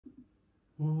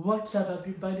What's up,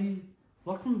 everybody?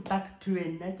 Welcome back to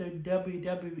another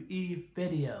WWE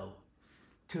video.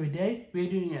 Today we're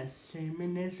doing a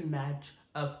 7-minute match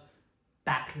of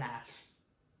Backlash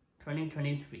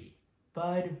 2023.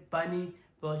 Bud Bunny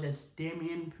versus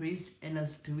Damian Priest in a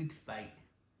street fight.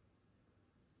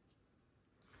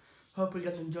 Hope you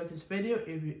guys enjoyed this video.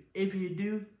 If you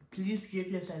do, please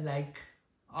give us a like.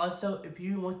 Also, if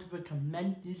you want to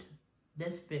recommend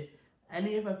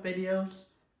any of our videos,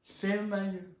 share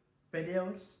my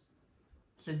videos.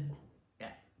 So yeah,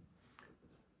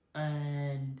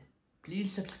 and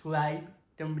please subscribe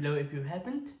down below if you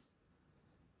haven't,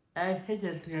 and hit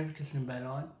the notification bell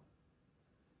on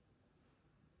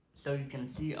so you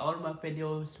can see all my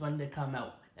videos when they come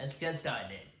out. Let's get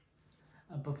started.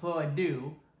 Before I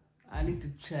do, I need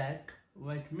to check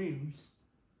what moves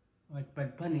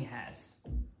Bud Bunny has.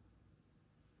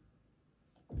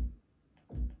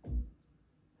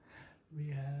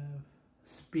 We have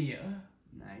Spear,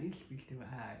 nice, we still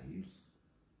have Eyes.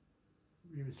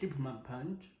 We have a Superman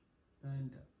Punch,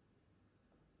 and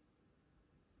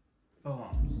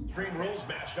Forearms. Extreme Rules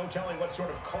match, no telling what sort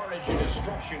of carnage and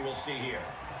destruction we'll see here.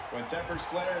 When tempers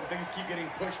flare and things keep getting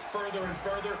pushed further and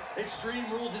further, Extreme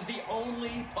Rules is the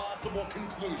only possible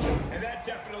conclusion. And that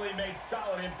definitely made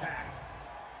solid impact.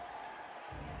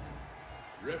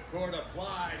 Ripcord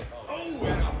applied. Oh,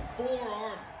 and a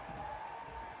forearm.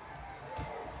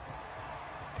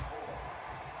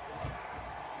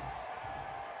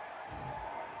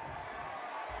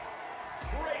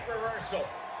 Great reversal.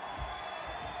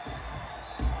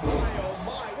 My, oh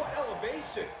my, what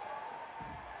elevation.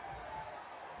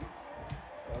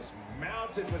 Was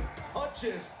mounted with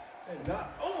punches and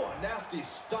not, oh, a nasty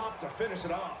stop to finish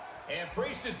it off. And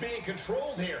Priest is being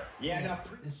controlled here. Yeah, now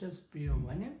It's just Spear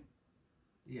winning?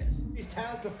 Yes. Priest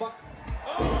has to fuck.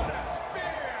 Oh, what a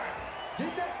spear!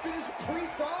 Did that finish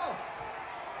Priest off?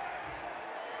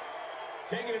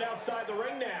 Taking it outside the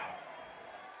ring now.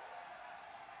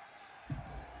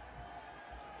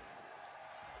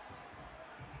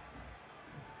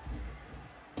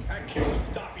 That kick will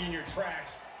stop you in your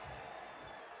tracks.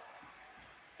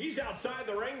 He's outside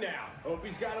the ring now. Hope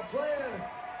he's got a plan.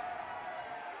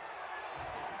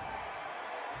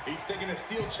 He's thinking a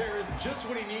steel chair is just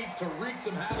what he needs to wreak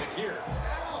some havoc here.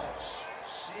 Ouch!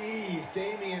 Jeez,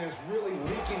 Damian is really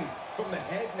leaking from the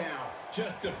head now.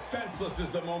 Just defenseless as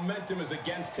the momentum is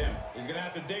against him. He's going to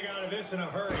have to dig out of this in a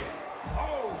hurry.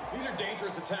 Oh, these are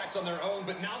dangerous attacks on their own,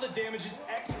 but now the damage is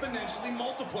exponentially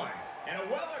multiplying. And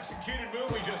a well-executed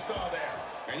move we just saw there.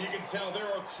 And you can tell there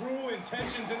are cruel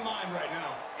intentions in mind right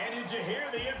now. And did you hear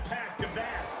the impact of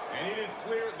that? And it is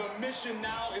clear the mission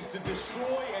now is to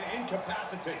destroy and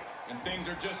incapacitate. And things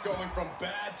are just going from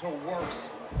bad to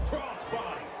worse.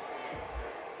 Crossbody.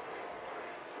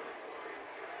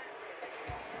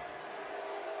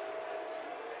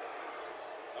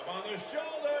 Up on the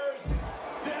shoulders.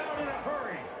 Down in a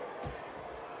hurry.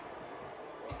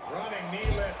 Running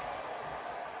knee lift.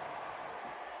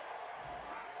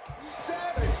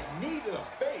 Savage knee to the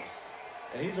face.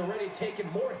 And he's already taken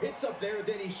more hits up there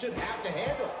than he should have to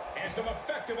handle. And some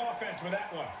effective offense with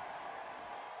that one.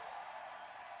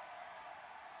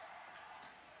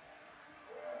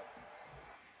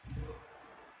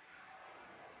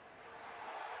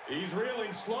 He's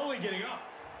reeling, slowly getting up.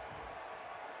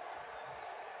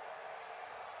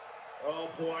 Oh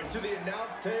boy, to the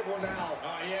announce table now.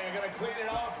 Oh yeah, gonna clean it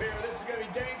off here. This is gonna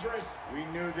be dangerous. We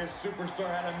knew this superstar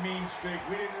had a mean streak.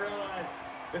 We didn't realize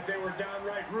that they were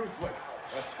downright ruthless.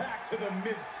 Attack to the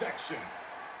midsection.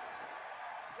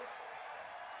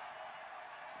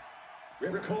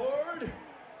 Ripcord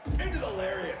into the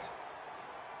lariat.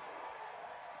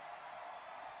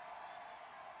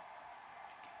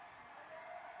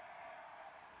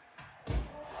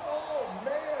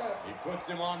 Puts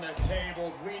him on the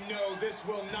table. We know this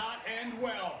will not end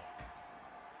well.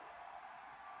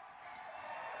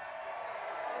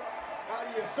 How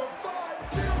do you survive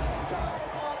this? Time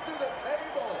onto the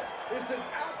table. This is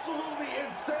absolutely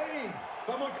insane.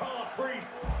 Someone call a priest.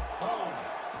 Oh,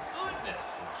 goodness.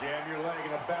 Jam your leg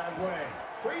in a bad way.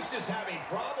 Priest is having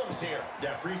problems here.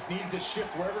 Yeah, Priest needs to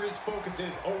shift wherever his focus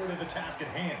is over to the task at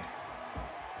hand.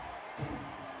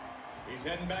 He's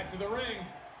heading back to the ring.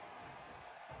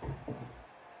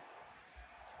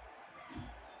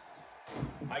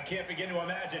 I can't begin to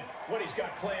imagine what he's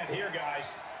got planned here, guys.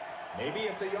 Maybe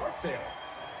it's a yard sale.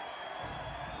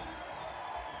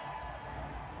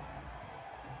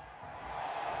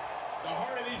 The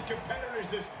heart of these competitors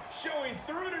is showing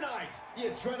through tonight. The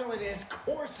adrenaline is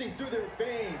coursing through their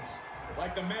veins.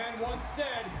 Like the man once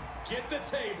said, get the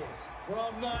tables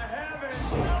from the heavens.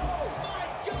 Oh, my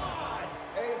God!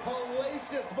 A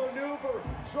hellacious maneuver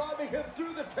driving him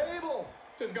through the table.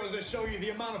 Just goes to show you the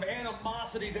amount of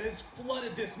animosity that has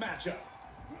flooded this matchup.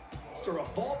 It's a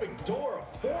revolving door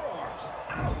of forearms.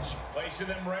 Ouch! Placing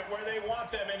them right where they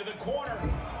want them, into the corner.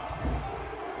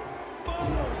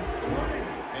 Boom!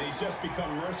 And he's just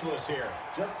become merciless here.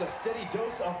 Just a steady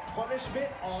dose of punishment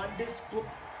on display.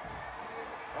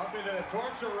 Up into the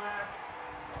torture rack.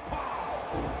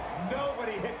 Pow!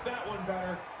 Nobody hits that one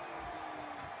better.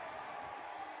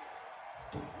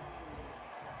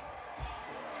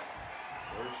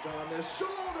 Perched on the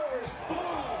shoulders. Boom!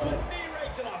 A knee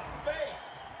right to the face.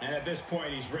 And at this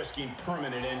point, he's risking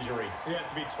permanent injury. He has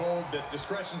to be told that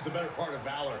discretion's the better part of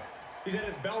valor. He's at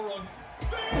his bell rung.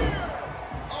 Spear!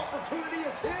 Opportunity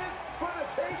is his for the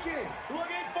taking.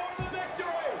 Looking for the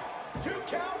victory. 2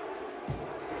 count.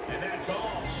 And that's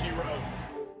all she wrote.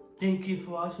 Thank you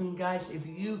for watching, guys. If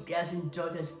you guys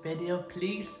enjoyed this video,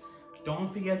 please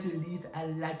don't forget to leave a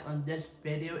like on this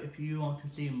video if you want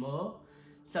to see more.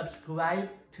 Subscribe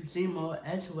to see more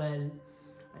as well.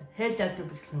 Hit that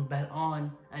notification bell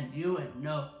on and you will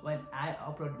know when I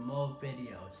upload more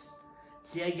videos.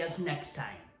 See you guys next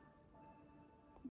time.